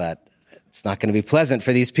now, but it's not going to be pleasant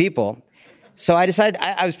for these people. So I decided,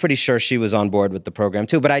 I was pretty sure she was on board with the program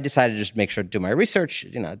too, but I decided to just make sure to do my research.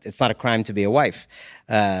 It's not a crime to be a wife.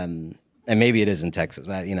 And maybe it is in Texas,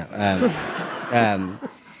 but,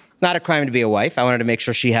 not a crime to be a wife. I wanted to make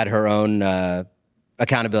sure she had her own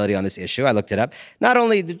accountability on this issue. I looked it up. Not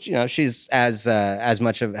only did she's as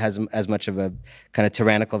much of a kind of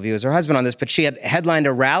tyrannical view as her husband on this, but she had headlined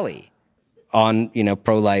a rally on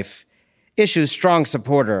pro-life issues, strong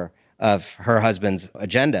supporter of her husband's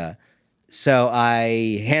agenda. So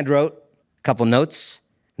I hand wrote a couple notes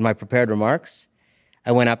in my prepared remarks.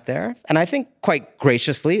 I went up there, and I think quite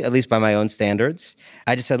graciously, at least by my own standards,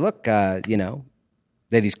 I just said, look, there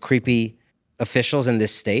are these creepy officials in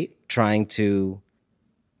this state trying to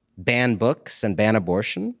ban books and ban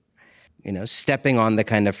abortion, stepping on the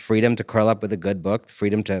kind of freedom to curl up with a good book,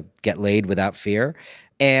 freedom to get laid without fear.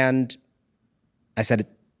 And I said,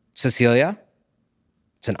 Cecilia,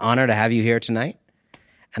 it's an honor to have you here tonight.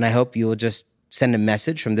 And I hope you will just send a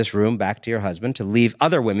message from this room back to your husband to leave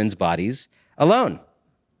other women's bodies alone.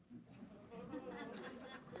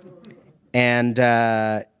 And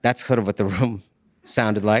that's sort of what the room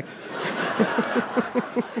sounded like.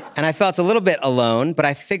 And I felt a little bit alone, but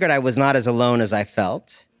I figured I was not as alone as I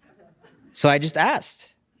felt. So I just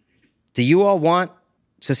asked, do you all want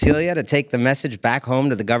Cecilia to take the message back home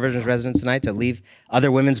to the governor's residence tonight to leave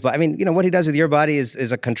other women's bodies? I mean, what he does with your body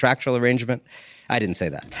is a contractual arrangement. I didn't say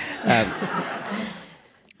that.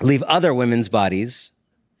 Leave other women's bodies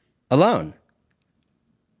alone.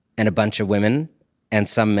 And a bunch of women and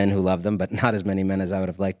some men who love them, but not as many men as I would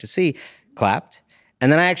have liked to see, clapped.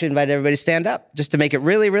 And then I actually invited everybody to stand up, just to make it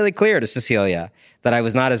really, really clear to Cecilia that I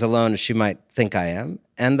was not as alone as she might think I am.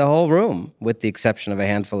 And the whole room, with the exception of a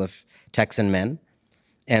handful of Texan men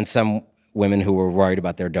and some women who were worried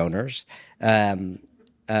about their donors,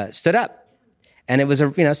 stood up. And it was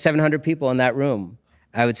 700 people in that room.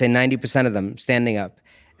 I would say 90% of them standing up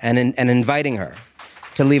and inviting her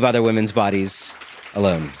to leave other women's bodies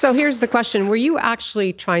alone. So here's the question. Were you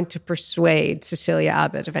actually trying to persuade Cecilia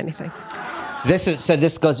Abbott of anything? I'm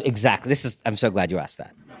so glad you asked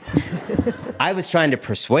that. I was trying to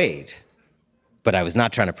persuade, but I was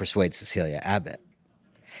not trying to persuade Cecilia Abbott.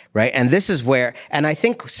 Right? And this is where, and I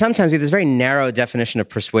think sometimes we have this very narrow definition of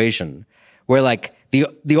persuasion, where like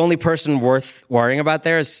the only person worth worrying about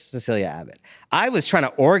there is Cecilia Abbott. I was trying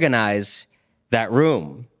to organize that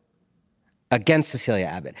room against Cecilia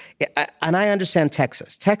Abbott. And I understand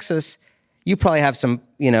Texas. Texas, You probably have some,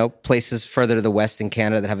 places further to the west in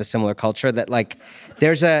Canada that have a similar culture that like,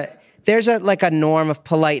 there's a like a norm of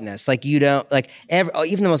politeness. Like you don't, like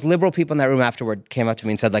even the most liberal people in that room afterward came up to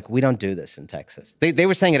me and said like, we don't do this in Texas. They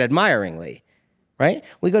were saying it admiringly, right?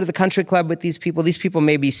 We go to the country club with these people. These people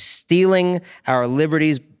may be stealing our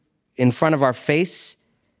liberties in front of our face,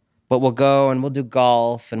 but we'll go and we'll do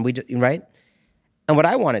golf and right? And what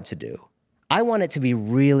I wanted to do, I want it to be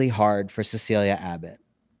really hard for Cecilia Abbott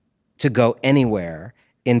to go anywhere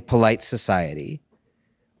in polite society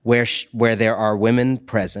where there are women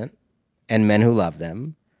present and men who love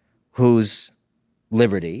them, whose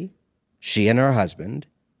liberty she and her husband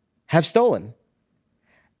have stolen.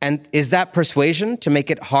 And is that persuasion to make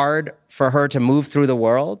it hard for her to move through the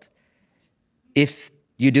world? If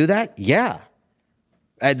you do that, yeah.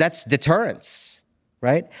 That's deterrence,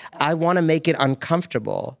 right? I want to make it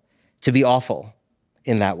uncomfortable to be awful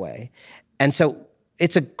in that way. And so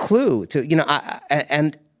it's a clue to,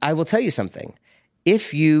 and I will tell you something.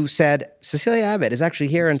 If you said, Cecilia Abbott is actually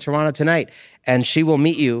here in Toronto tonight, and she will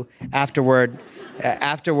meet you afterward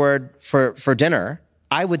for dinner,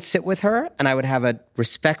 I would sit with her and I would have a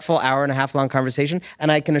respectful hour-and-a-half long conversation.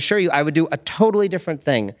 And I can assure you, I would do a totally different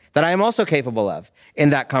thing that I am also capable of in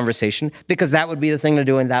that conversation, because that would be the thing to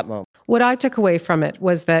do in that moment. What I took away from it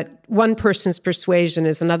was that one person's persuasion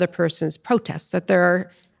is another person's protest, that there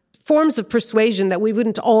are forms of persuasion that we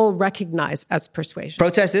wouldn't all recognize as persuasion.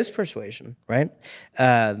 Protest is persuasion, right?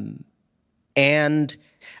 And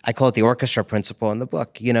I call it the orchestra principle in the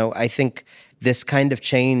book. I think this kind of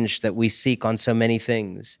change that we seek on so many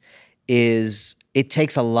things it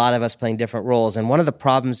takes a lot of us playing different roles. And one of the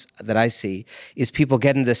problems that I see is people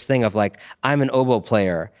get in this thing of like, I'm an oboe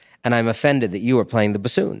player and I'm offended that you are playing the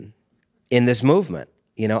bassoon in this movement.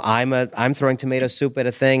 I'm throwing tomato soup at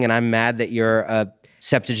a thing and I'm mad that you're a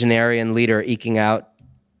septuagenarian leader eking out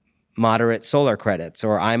moderate solar credits,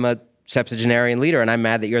 or I'm a septuagenarian leader and I'm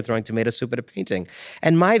mad that you're throwing tomato soup at a painting.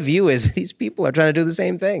 And my view is these people are trying to do the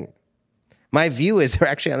same thing. My view is they're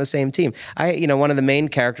actually on the same team. One of the main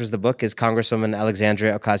characters of the book is Congresswoman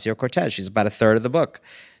Alexandria Ocasio-Cortez. She's about a third of the book.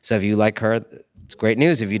 So if you like her, it's great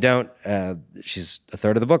news. If you don't, she's a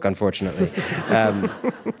third of the book, unfortunately.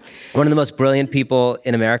 One of the most brilliant people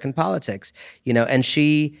in American politics, and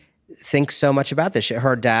she thinks so much about this.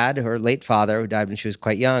 Her dad, her late father, who died when she was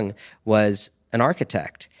quite young, was an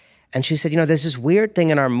architect. And she said, there's this weird thing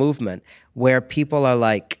in our movement where people are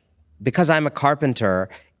like, because I'm a carpenter,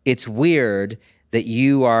 it's weird that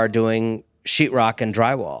you are doing sheetrock and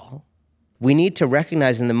drywall. We need to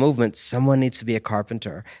recognize in the movement someone needs to be a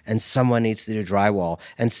carpenter, and someone needs to do drywall,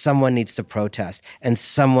 and someone needs to protest, and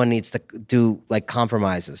someone needs to do like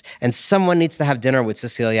compromises, and someone needs to have dinner with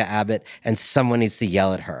Cecilia Abbott, and someone needs to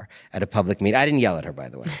yell at her at a public meeting. I didn't yell at her, by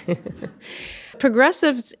the way.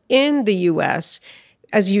 Progressives in the U.S.,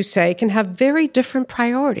 as you say, can have very different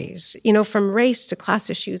priorities, from race to class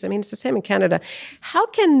issues. I mean, it's the same in Canada. How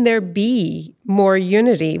can there be more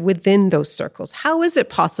unity within those circles? How is it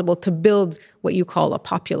possible to build what you call a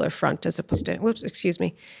popular front as opposed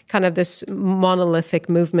to, kind of this monolithic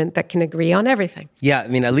movement that can agree on everything? Yeah,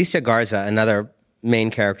 Alicia Garza, another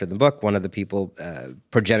main character in the book, one of the people,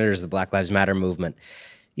 progenitors of the Black Lives Matter movement,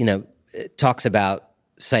 talks about,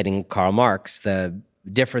 citing Karl Marx, the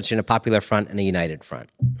difference between a popular front and a united front,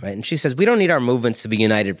 right? And she says, we don't need our movements to be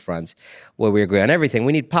united fronts where we agree on everything.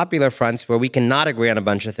 We need popular fronts where we can not agree on a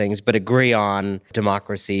bunch of things, but agree on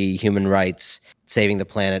democracy, human rights, saving the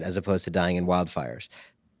planet as opposed to dying in wildfires.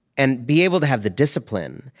 And be able to have the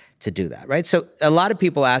discipline to do that, right? So a lot of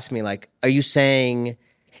people ask me, like, are you saying,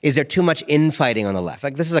 is there too much infighting on the left?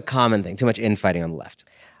 Like, this is a common thing, too much infighting on the left.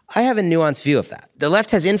 I have a nuanced view of that. The left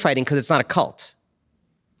has infighting because it's not a cult.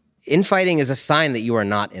 Infighting is a sign that you are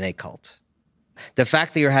not in a cult. The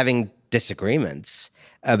fact that you're having disagreements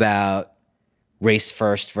about race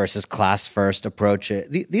first versus class first approach,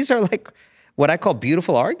 these are like what I call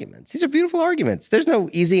beautiful arguments. These are beautiful arguments. There's no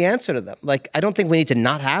easy answer to them. Like, I don't think we need to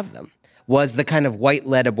not have them. Was the kind of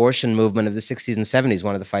white-led abortion movement of the 60s and 70s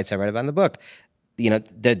one of the fights I write about in the book.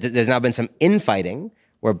 There's now been some infighting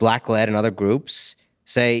where black-led and other groups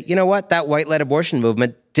say, you know what, that white-led abortion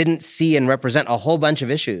movement didn't see and represent a whole bunch of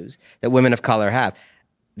issues that women of color have.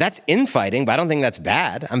 That's infighting, but I don't think that's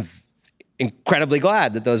bad. I'm incredibly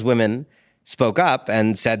glad that those women spoke up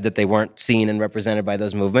and said that they weren't seen and represented by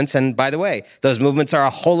those movements. And by the way, those movements are a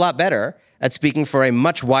whole lot better at speaking for a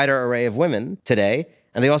much wider array of women today.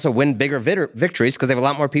 And they also win bigger victories because they have a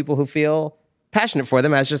lot more people who feel passionate for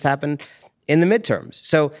them, as just happened in the midterms.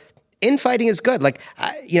 So infighting is good. Like,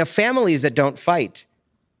 families that don't fight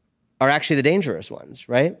are actually the dangerous ones,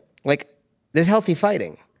 right? Like, there's healthy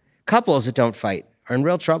fighting. Couples that don't fight are in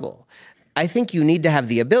real trouble. I think you need to have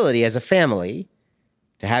the ability as a family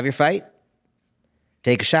to have your fight,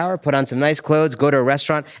 take a shower, put on some nice clothes, go to a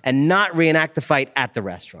restaurant, and not reenact the fight at the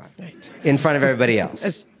restaurant in front of everybody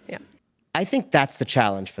else. I think that's the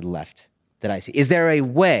challenge for the left that I see. Is there a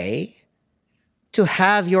way to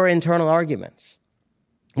have your internal arguments,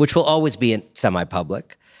 which will always be in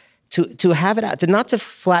semi-public, to have it out, to not to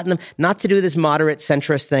flatten them, not to do this moderate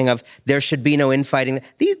centrist thing of there should be no infighting.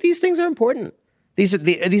 These things are important.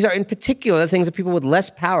 These are in particular the things that people with less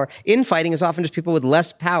power. Infighting is often just people with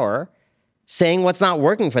less power saying what's not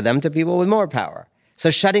working for them to people with more power. So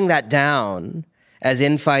shutting that down as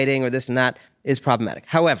infighting or this and that is problematic.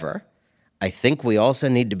 However, I think we also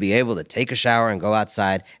need to be able to take a shower and go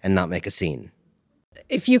outside and not make a scene.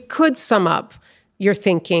 If you could sum up your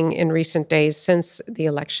thinking in recent days since the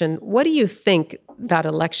election, what do you think that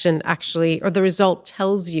election actually, or the result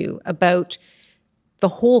tells you about the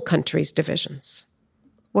whole country's divisions?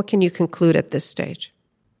 What can you conclude at this stage?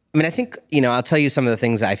 I mean, I think, I'll tell you some of the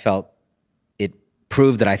things I felt it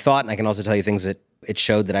proved that I thought, and I can also tell you things that it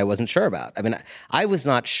showed that I wasn't sure about. I mean, I was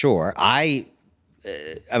not sure. I'm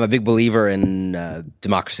a big believer in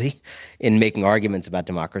democracy, in making arguments about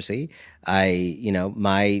democracy.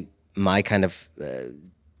 My kind of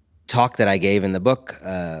talk that I gave in the book,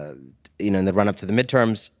 in the run-up to the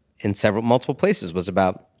midterms in multiple places was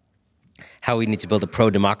about how we need to build a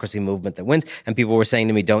pro-democracy movement that wins. And people were saying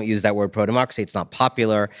to me, don't use that word pro-democracy. It's not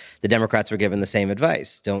popular. The Democrats were given the same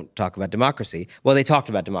advice. Don't talk about democracy. Well, they talked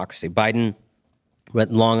about democracy. Biden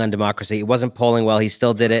went long on democracy. It wasn't polling well. He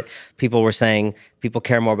still did it. People were saying people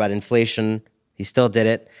care more about inflation. He still did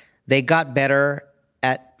it. They got better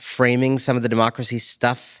at framing some of the democracy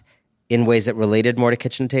stuff in ways that related more to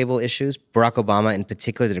kitchen table issues. Barack Obama in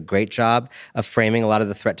particular did a great job of framing a lot of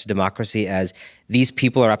the threat to democracy as these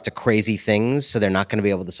people are up to crazy things, so they're not going to be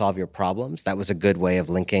able to solve your problems. That was a good way of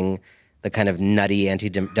linking the kind of nutty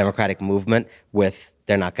anti-democratic movement with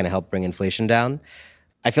they're not going to help bring inflation down.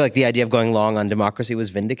 I feel like the idea of going long on democracy was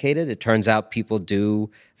vindicated. It turns out people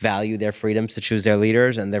do value their freedoms to choose their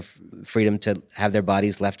leaders and their freedom to have their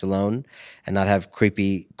bodies left alone and not have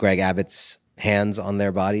creepy Greg Abbott's hands on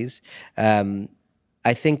their bodies.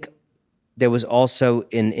 I think there was also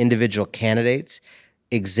in individual candidates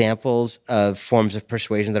examples of forms of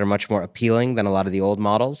persuasion that are much more appealing than a lot of the old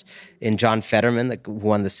models. In John Fetterman, who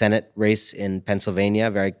won the Senate race in Pennsylvania,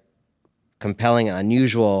 a very compelling and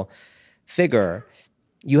unusual figure,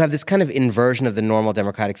 you have this kind of inversion of the normal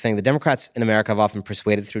democratic thing. The Democrats in America have often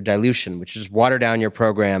persuaded through dilution, which is water down your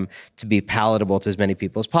program to be palatable to as many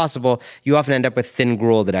people as possible. You often end up with thin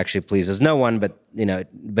gruel that actually pleases no one, but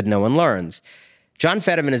no one learns. John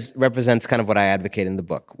Fetterman represents kind of what I advocate in the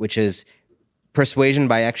book, which is persuasion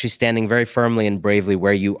by actually standing very firmly and bravely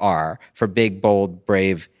where you are for big, bold,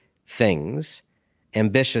 brave things,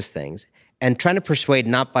 ambitious things, and trying to persuade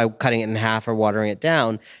not by cutting it in half or watering it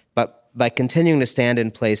down, but by continuing to stand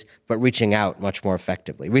in place, but reaching out much more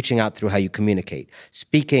effectively, reaching out through how you communicate,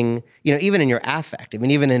 speaking, even in your affect. I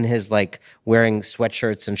mean, even in his wearing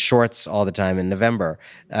sweatshirts and shorts all the time in November,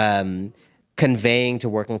 conveying to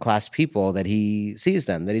working class people that he sees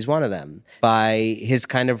them, that he's one of them, by his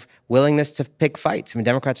kind of willingness to pick fights. I mean,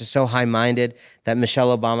 Democrats are so high-minded. That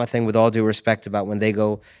Michelle Obama thing, with all due respect, about when they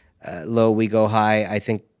go low, we go high. I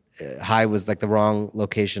think high was the wrong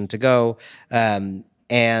location to go.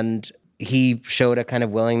 And he showed a kind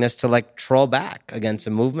of willingness to troll back against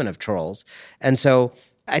a movement of trolls. And so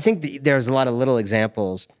I think there's a lot of little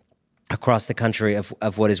examples across the country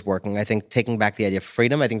of what is working. I think taking back the idea of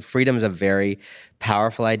freedom, I think freedom is a very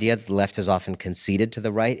powerful idea that the left has often conceded to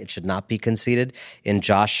the right. It should not be conceded. In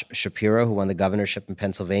Josh Shapiro, who won the governorship in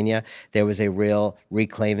Pennsylvania, there was a real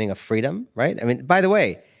reclaiming of freedom, right? I mean, by the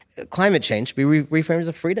way, climate change should be reframed as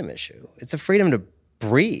a freedom issue. It's a freedom to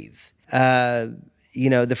breathe.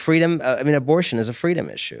 The freedom, abortion is a freedom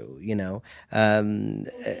issue,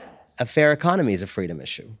 a fair economy is a freedom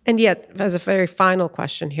issue. And yet, as a very final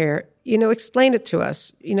question here, explain it to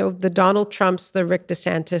us. The Donald Trumps, the Rick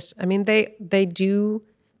DeSantis, I mean, they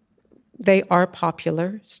are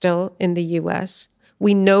popular still in the U.S.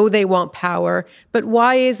 We know they want power, but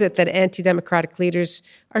why is it that anti-democratic leaders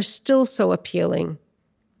are still so appealing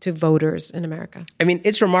to voters in America? I mean,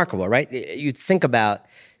 it's remarkable, right? You think about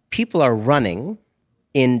people are running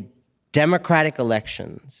in democratic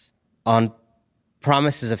elections on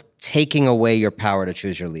promises of taking away your power to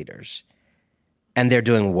choose your leaders. And they're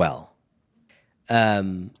doing well.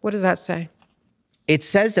 What does that say? It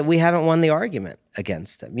says that we haven't won the argument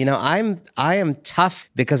against them. I am tough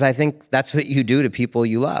because I think that's what you do to people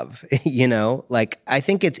you love. I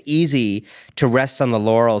think it's easy to rest on the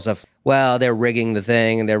laurels of well, they're rigging the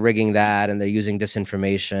thing and they're rigging that and they're using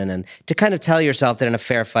disinformation, and to kind of tell yourself that in a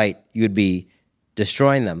fair fight you'd be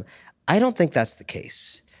destroying them. I don't think that's the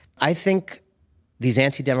case. I think these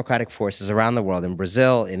anti-democratic forces around the world, in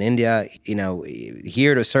Brazil, in India,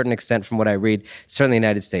 here to a certain extent from what I read, certainly in the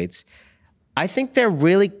United States, I think they're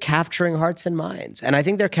really capturing hearts and minds. And I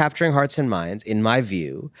think they're capturing hearts and minds, in my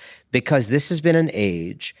view, because this has been an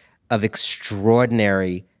age of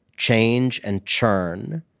extraordinary change and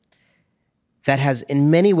churn that has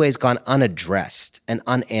in many ways gone unaddressed and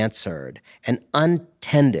unanswered and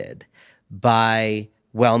untended by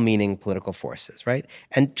well-meaning political forces, right?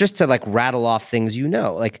 And just to rattle off things,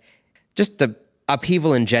 just the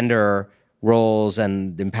upheaval in gender roles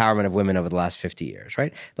and the empowerment of women over the last 50 years,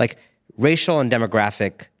 right? Racial and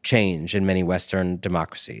demographic change in many Western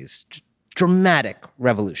democracies, dramatic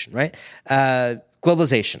revolution, right?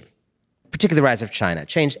 Globalization, particularly the rise of China,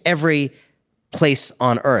 changed every place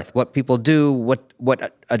on earth, what people do,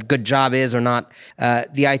 what a good job is or not,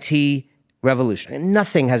 the IT revolution.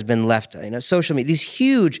 Nothing has been left, social media, these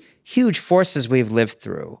huge, huge forces we've lived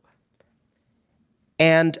through.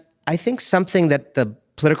 And I think something that the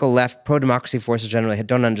political left, pro-democracy forces generally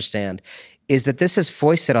don't understand is that this has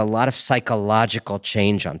foisted a lot of psychological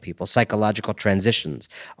change on people, psychological transitions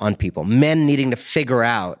on people. Men needing to figure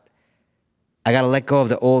out, I got to let go of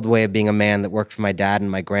the old way of being a man that worked for my dad and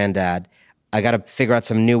my granddad. I got to figure out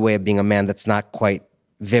some new way of being a man that's not quite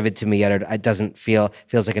vivid to me yet, or it doesn't feels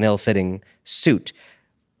like an ill-fitting suit.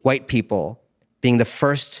 White people being the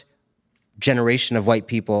first generation of white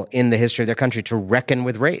people in the history of their country to reckon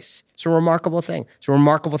with race. It's a remarkable thing. It's a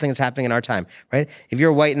remarkable thing that's happening in our time, right? If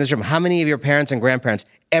you're white in this room, how many of your parents and grandparents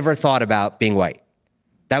ever thought about being white?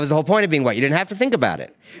 That was the whole point of being white. You didn't have to think about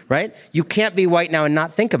it, right? You can't be white now and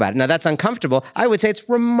not think about it. Now, that's uncomfortable. I would say it's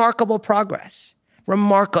remarkable progress.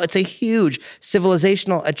 Remarkable. It's a huge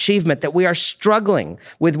civilizational achievement that we are struggling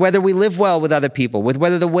with whether we live well with other people, with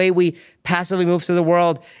whether the way we passively move through the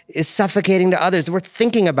world is suffocating to others. We're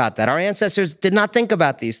thinking about that. Our ancestors did not think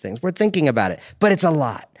about these things. We're thinking about it, but it's a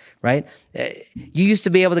lot, right? You used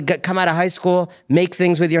to be able to come out of high school, make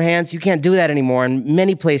things with your hands. You can't do that anymore in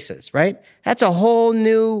many places, right? That's a whole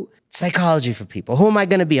new psychology for people. Who am I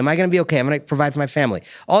going to be? Am I going to be okay? I'm going to provide for my family.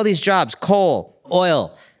 All these jobs, coal,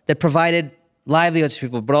 oil, that provided livelihoods to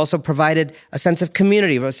people, but also provided a sense of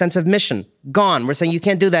community, a sense of mission. Gone. We're saying you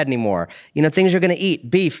can't do that anymore. Things you're going to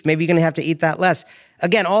eat, beef, maybe you're going to have to eat that less.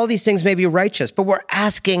 Again, all these things may be righteous, but we're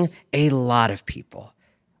asking a lot of people.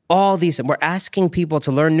 All these, and we're asking people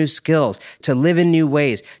to learn new skills, to live in new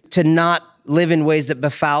ways, to not live in ways that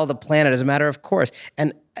befoul the planet as a matter of course.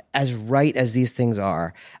 And as right as these things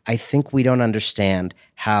are, I think we don't understand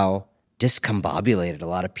how discombobulated a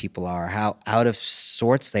lot of people are, how out of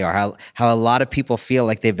sorts they are, how a lot of people feel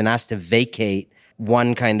like they've been asked to vacate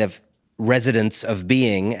one kind of residence of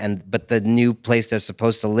being, but the new place they're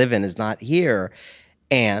supposed to live in is not here.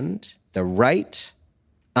 And the right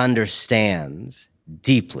understands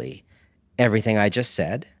deeply everything I just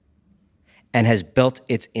said and has built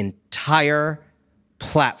its entire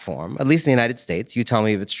platform, at least in the United States, you tell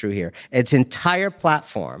me if it's true here, its entire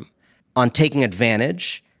platform on taking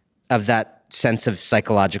advantage of that sense of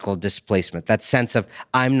psychological displacement, that sense of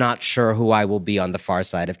I'm not sure who I will be on the far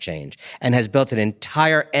side of change, and has built an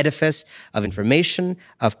entire edifice of information,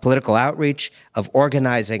 of political outreach, of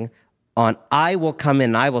organizing on I will come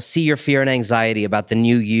in, I will see your fear and anxiety about the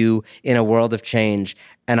new you in a world of change,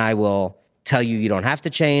 and I will tell you don't have to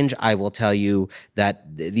change. I will tell you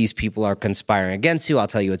that these people are conspiring against you. I'll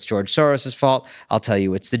tell you it's George Soros' fault. I'll tell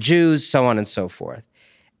you it's the Jews, so on and so forth.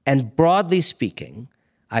 And broadly speaking,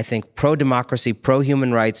 I think pro-democracy,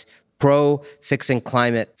 pro-human rights, pro-fixing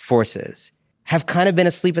climate forces have kind of been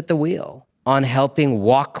asleep at the wheel on helping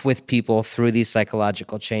walk with people through these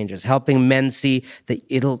psychological changes, helping men see that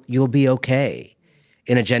you'll be okay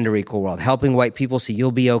in a gender equal world, helping white people see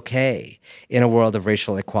you'll be okay in a world of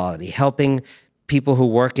racial equality, helping people who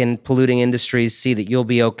work in polluting industries see that you'll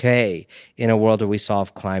be okay in a world where we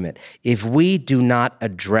solve climate. If we do not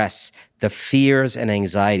address the fears and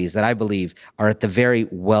anxieties that I believe are at the very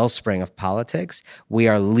wellspring of politics, we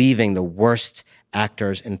are leaving the worst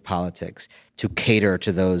actors in politics to cater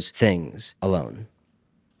to those things alone.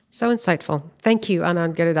 So insightful. Thank you,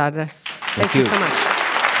 Anand Giridharadas. Thank you so much.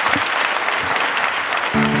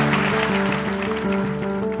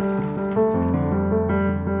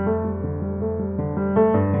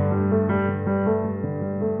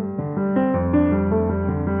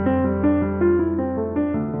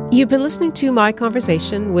 You've been listening to my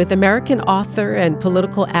conversation with American author and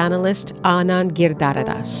political analyst Anand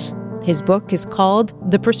Giridharadas. His book is called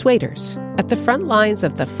The Persuaders, at the front lines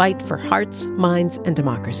of the fight for hearts, minds, and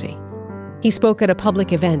democracy. He spoke at a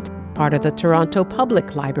public event, part of the Toronto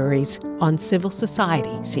Public Library's On Civil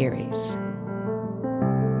Society series.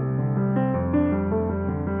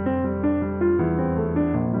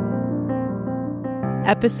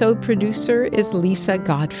 Episode producer is Lisa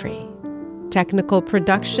Godfrey. Technical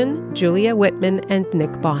production, Julia Whitman and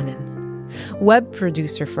Nick Bonin. Web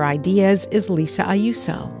producer for Ideas is Lisa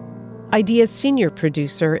Ayuso. Ideas senior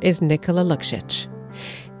producer is Nicola Luksic.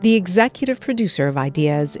 The executive producer of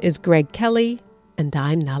Ideas is Greg Kelly, and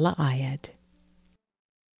I'm Nala Ayed.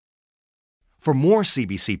 For more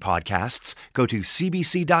CBC podcasts, go to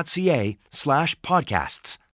cbc.ca/podcasts.